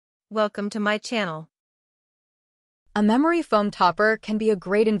Welcome to my channel. A memory foam topper can be a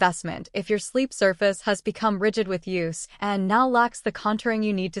great investment if your sleep surface has become rigid with use and now lacks the contouring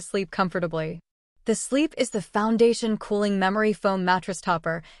you need to sleep comfortably. The Sleep is the foundation cooling memory foam mattress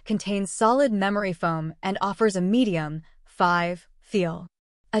topper, contains solid memory foam and offers a medium 5 feel.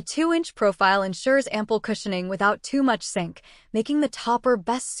 A 2-inch profile ensures ample cushioning without too much sink, making the topper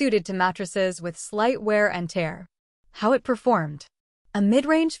best suited to mattresses with slight wear and tear. How it performed. A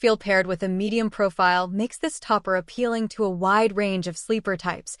mid-range feel paired with a medium profile makes this topper appealing to a wide range of sleeper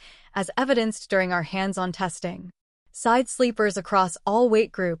types, as evidenced during our hands-on testing. Side sleepers across all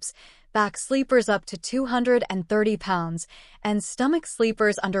weight groups, back sleepers up to 230 pounds, and stomach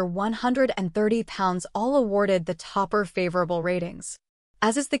sleepers under 130 pounds all awarded the topper favorable ratings.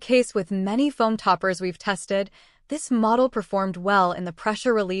 As is the case with many foam toppers we've tested, this model performed well in the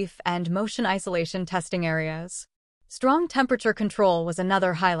pressure relief and motion isolation testing areas. Strong temperature control was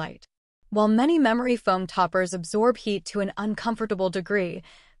another highlight. While many memory foam toppers absorb heat to an uncomfortable degree,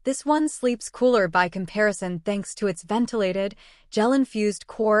 this one sleeps cooler by comparison thanks to its ventilated, gel-infused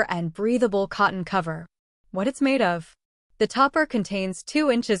core and breathable cotton cover. What it's made of? The topper contains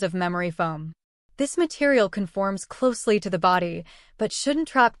 2 inches of memory foam. This material conforms closely to the body, but shouldn't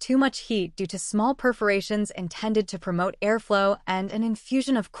trap too much heat due to small perforations intended to promote airflow and an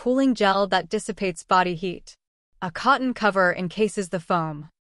infusion of cooling gel that dissipates body heat. A cotton cover encases the foam.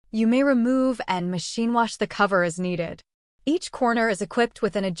 You may remove and machine wash the cover as needed. Each corner is equipped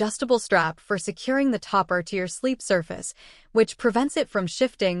with an adjustable strap for securing the topper to your sleep surface, which prevents it from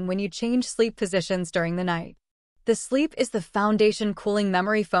shifting when you change sleep positions during the night. The Sleep is the foundation cooling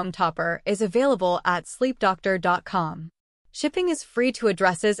memory foam topper is available at sleepdoctor.com. Shipping is free to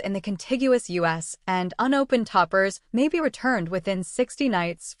addresses in the contiguous U.S., and unopened toppers may be returned within 60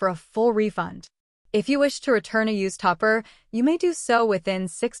 nights for a full refund. If you wish to return a used topper, you may do so within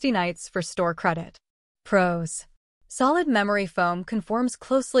 60 nights for store credit. Pros. Solid memory foam conforms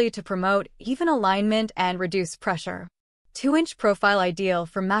closely to promote even alignment and reduce pressure. 2-inch profile ideal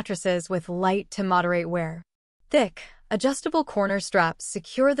for mattresses with light to moderate wear. Thick, adjustable corner straps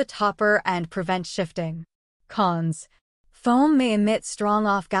secure the topper and prevent shifting. Cons. Foam may emit strong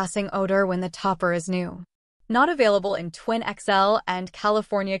off-gassing odor when the topper is new. Not available in Twin XL and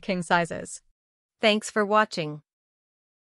California King sizes. Thanks for watching.